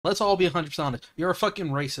Let's all be 100% honest. You're a fucking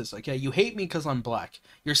racist, okay? You hate me because I'm black.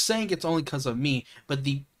 You're saying it's only because of me, but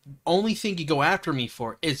the only thing you go after me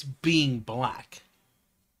for is being black.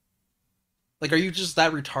 Like, are you just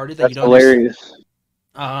that retarded that you That's don't hilarious. just...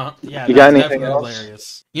 yeah, You got that's anything definitely else?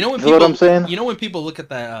 hilarious. You know when You know what I'm saying? you know when people look at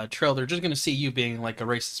that trail, they're just gonna see you being like a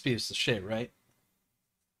racist piece of shit, right?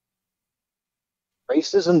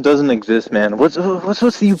 Racism doesn't exist, man. What's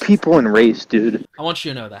with you people in race, dude? I want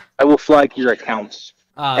you to know that. I will flag your accounts.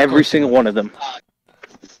 Of Every course you single will. one of them.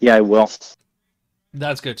 Yeah, I will.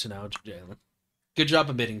 That's good to know, Jalyn. Good job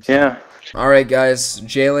admitting to Yeah. Alright guys,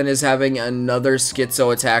 Jalyn is having another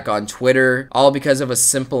schizo attack on Twitter, all because of a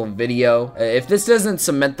simple video. If this doesn't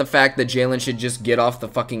cement the fact that Jalyn should just get off the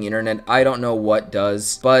fucking internet, I don't know what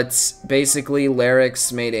does. But basically,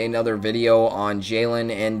 Larix made another video on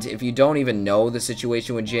Jalyn, and if you don't even know the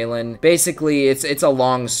situation with Jalyn, basically it's a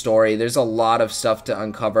long story. There's a lot of stuff to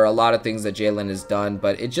uncover, a lot of things that Jalyn has done,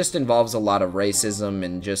 but it just involves a lot of racism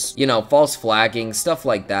and just, you know, false flagging, stuff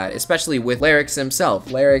like that, especially with Larix himself.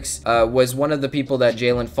 Larix was one of the people that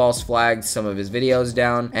Jalyn false flagged some of his videos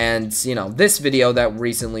down, and you know, this video that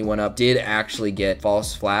recently went up did actually get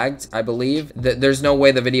false flagged, I believe. There's no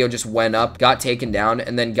way the video just went up, got taken down,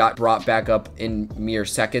 and then got brought back up in mere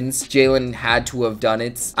seconds. Jalyn had to have done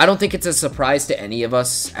it. I don't think it's a surprise to any of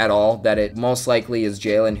us at all that it most likely is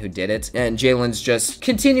Jalyn who did it, and Jalyn's just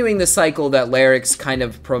continuing the cycle that Larix kind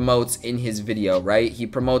of promotes in his video, right? He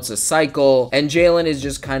promotes a cycle, and Jalyn is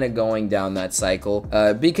just kind of going down that cycle,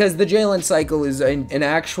 because the Jalyn cycle is an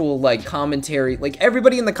actual, like, commentary. Like,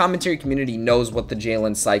 everybody in the commentary community knows what the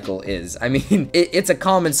Jalyn cycle is. I mean, it's a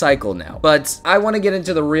common cycle now. But I want to get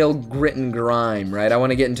into the real grit and grime, right? I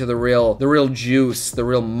want to get into the real juice, the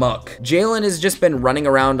real muck. Jalyn has just been running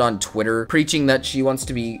around on Twitter preaching that she wants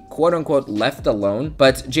to be quote-unquote left alone,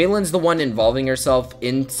 but Jalyn's the one involving herself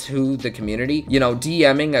into the community, you know,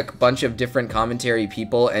 DMing a bunch of different commentary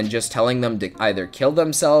people and just telling them to either kill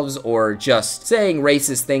themselves or just saying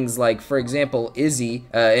racist things like, for example, Izzy,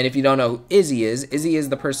 and if you don't know who Izzy is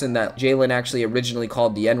the person that Jalyn actually originally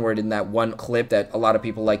called the N-word in that one clip that a lot of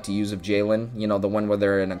people like to use of Jalyn, you know, the one where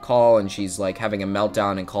they're in a call and she's like having a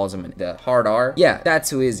meltdown and calls him the hard R. Yeah, that's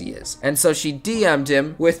who Izzy is. And so she DM'd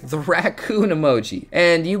him with the raccoon emoji,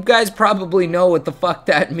 and you guys probably know what the fuck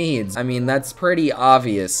that means. I mean, that's pretty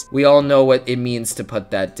obvious. We all know what it means to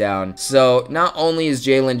put that down. So not only is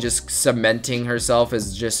Jalyn just cementing herself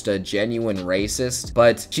as just a genuine racist,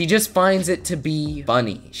 but she just finds it to be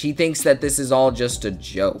funny. She thinks that this is all just a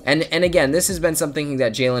joke. And again, this has been something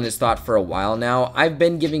that Jalyn has thought for a while now. I've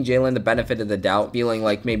been giving Jalyn the benefit of the doubt, feeling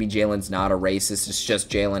like maybe Jalyn's not a racist, it's just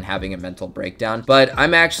Jalyn having a mental breakdown. But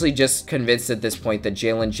I'm actually just convinced at this point that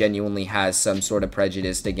Jalyn genuinely has some sort of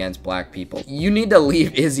prejudice against black people. You need to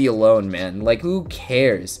leave Izzy alone, man. Like, who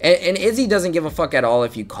cares? And Izzy doesn't give a fuck at all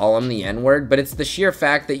if you call him the N-word, but it's the sheer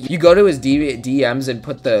fact that you go to his DMs and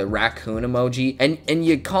put the raccoon emoji, and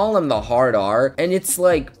you call him the hard R, and it's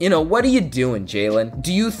like, you know, what are you doing, Jalyn?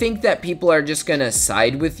 Do you think that people are just gonna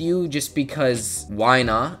side with you just because why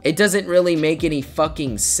not? It doesn't really make any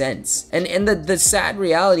fucking sense. And the sad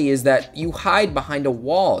reality is that you hide behind a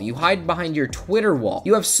wall. You hide behind your Twitter wall.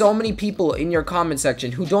 You have so many people in your comment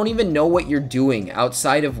section who don't even know what you're doing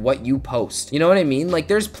outside of what you post. You know what I mean? Like,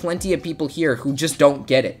 there's plenty of people here who just don't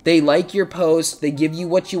get it. They like your post, they give you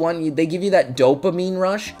what you want, they give you that dopamine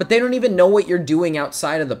rush, but they don't even know what you're doing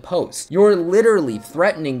outside of the post. You're literally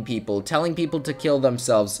threatening people, telling people to kill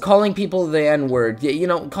themselves, calling people the N-word, you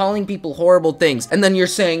know, calling people horrible things, and then you're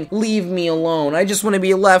saying, leave me alone, I just want to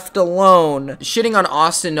be left alone. Shitting on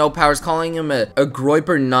Austin No Powers, calling him a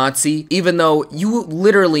Groiper Nazi, even though you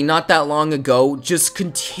literally not that long ago just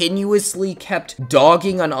continuously kept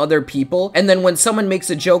dogging on other people, and then when someone makes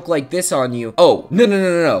a joke like this on you, oh,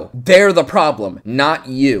 no, they're the problem, not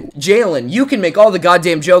you. Jalyn, you can make all the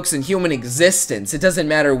goddamn jokes in human existence. It doesn't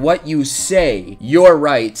matter what you say. You're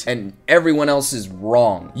right, and everyone else is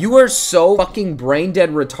wrong. You are so fucking brain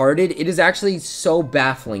dead retarded. It is actually so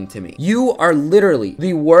baffling to me. You are literally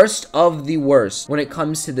the worst of the worst when it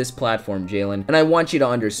comes to this platform, Jalyn, and I want you to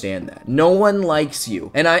understand that. No one likes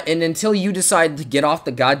you, and until you decide to get off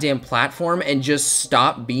the goddamn platform and just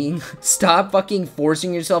stop fucking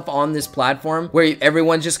forcing yourself on this platform where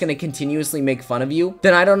everyone's just gonna continuously make fun of you,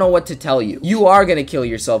 then I don't know what to tell you. You are gonna kill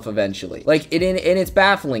yourself eventually. essentially. Like, and it's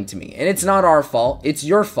baffling to me. And it's not our fault. It's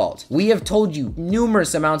your fault. We have told you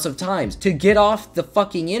numerous amounts of times to get off the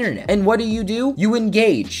fucking internet. And what do? You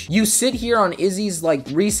engage. You sit here on Izzy's, like,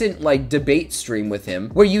 recent, like, debate stream with him,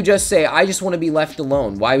 where you just say, I just want to be left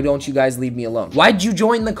alone. Why don't you guys leave me alone? Why'd you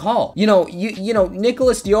join the call? You know,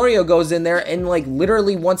 Nicholas Diorio goes in there and, like,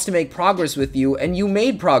 literally wants to make progress with you, and you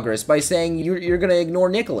made progress by saying you're gonna ignore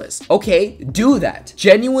Nicholas. Okay, do that.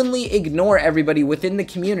 Genuinely ignore everybody within the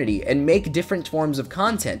community and make different forms of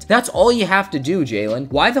content. That's all you have to do, Jalyn.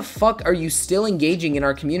 Why the fuck are you still engaging in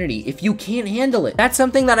our community if you can't handle it? That's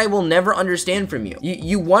something that I will never understand from you.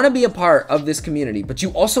 You want to be a part of this community, but you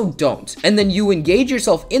also don't. And then you engage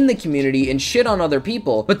yourself in the community and shit on other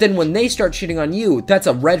people, but then when they start shitting on you, that's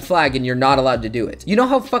a red flag and you're not allowed to do it. You know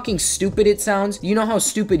how fucking stupid it sounds? You know how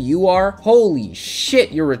stupid you are? Holy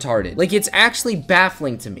shit, you're retarded. Like, it's actually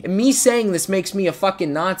baffling to me. And me saying this makes me a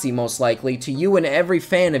fucking Nazi, most likely, to you and every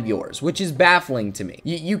fan of yours, which is baffling to me.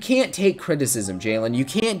 You can't take criticism, Jalyn. You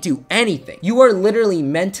can't do anything. You are literally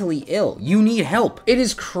mentally ill. You need help. It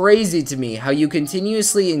is crazy to me how you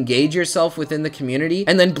continuously engage yourself within the community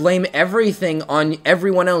and then blame everything on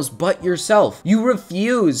everyone else but yourself. You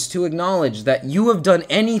refuse to acknowledge that you have done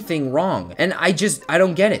anything wrong. And I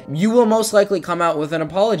don't get it. You will most likely come out with an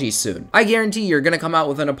apology soon. I guarantee you're gonna come out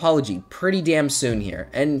with an apology pretty damn soon here.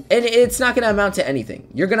 And it's not gonna amount to anything.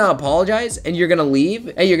 You're gonna apologize and you're gonna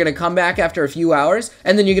leave and you're gonna come back after a few hours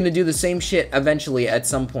and then you're gonna do the same shit eventually at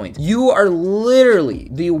some point. You are literally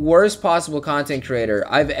the worst possible content creator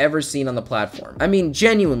I've ever seen on the platform. I mean,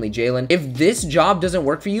 genuinely, Jalyn, if this job doesn't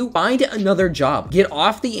work for you, find another job. Get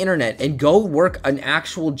off the internet and go work an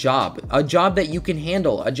actual job. A job that you can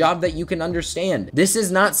handle. A job that you can understand. This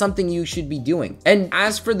is not something you should be doing. And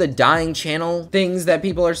as for the dying channel things that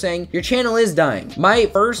people are saying, your channel is dying. My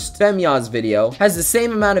first Femyaz video has the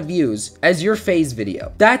same amount of views as your FaZe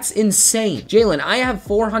video. That's insane. Jalyn, I have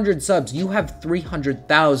 400 subs. You have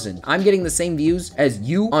 300,000. I'm getting the same views as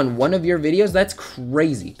you on one of your videos. That's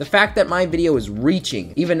crazy. The fact that my video is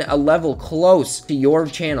reaching even a level close to your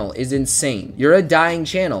channel is insane. You're a dying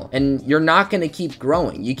channel and you're not going to keep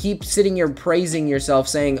growing. You keep sitting here praising yourself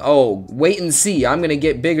saying, oh, wait and see, I'm going to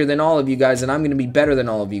get bigger than all of you guys and I'm going to be better than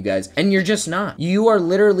all of you guys. And you're just not. You are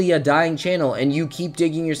literally a dying channel and you keep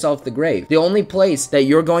digging yourself the grave. The only place that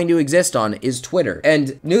you're going to exist on is Twitter.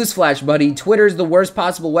 And newsflash, buddy, Twitter's the worst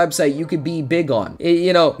possible website you could be big on.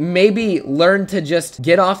 You know, maybe learn to just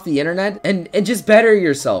get off the internet and just better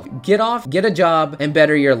yourself. Get off, get a job, and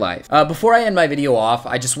better your life. Before I end my video off,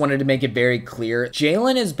 I just wanted to make it very clear.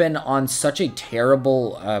 Jalyn has been on such a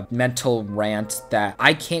terrible mental rant that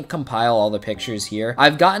I can't compile all the pictures here.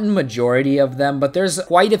 I've gotten majority of them, but there's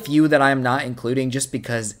quite a few that I'm not including just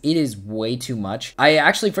because it is way too much. I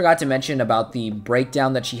actually forgot to mention about the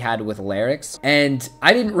breakdown that she had with Lyrics, and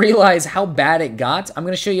I didn't realize how bad it got. I'm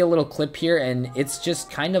gonna show you a little clip here, and it's just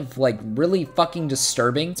kind of like really fucking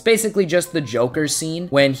disturbing. It's basically just the Joker scene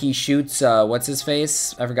when he shoots, what's his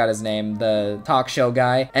face? I forgot his name, the talk show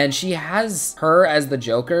guy, and she has her as the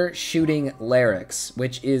Joker shooting Lyrics,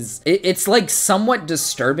 which is, it's like somewhat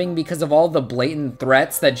disturbing because of all the blatant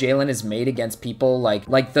threats that Jalyn has made against people,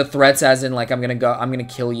 like the threats as in like, I'm gonna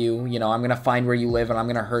kill you, you know, I'm gonna find where you live and I'm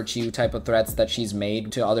gonna hurt you type of threats that she's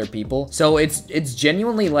made to other people. So it's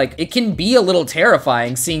genuinely like, it can be a little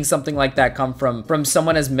terrifying seeing something like that come from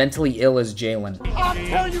someone as mentally ill as Jalyn. I'll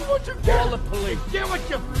tell you what you get! Call the police! Get what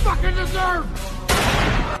you fucking deserve!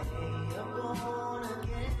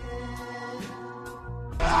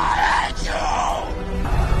 I hate you!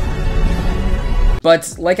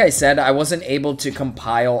 But like I said, I wasn't able to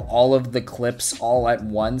compile all of the clips all at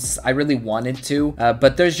once. I really wanted to,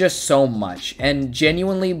 but there's just so much. And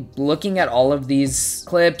genuinely looking at all of these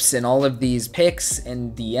clips and all of these pics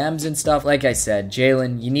and DMs and stuff, like I said,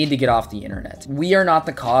 Jalyn, you need to get off the internet. We are not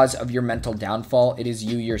the cause of your mental downfall. It is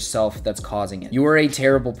you yourself that's causing it. You are a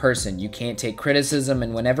terrible person. You can't take criticism,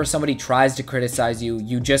 and whenever somebody tries to criticize you,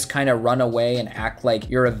 you just kind of run away and act like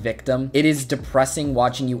you're a victim. It is depressing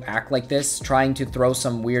watching you act like this, trying to throw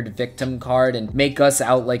some weird victim card and make us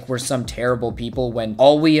out like we're some terrible people when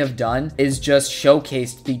all we have done is just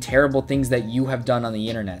showcased the terrible things that you have done on the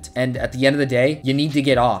internet. And at the end of the day, you need to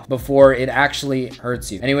get off before it actually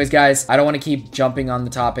hurts you. Anyways, guys, I don't want to keep jumping on the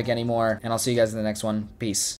topic anymore, and I'll see you guys in the next one. Peace.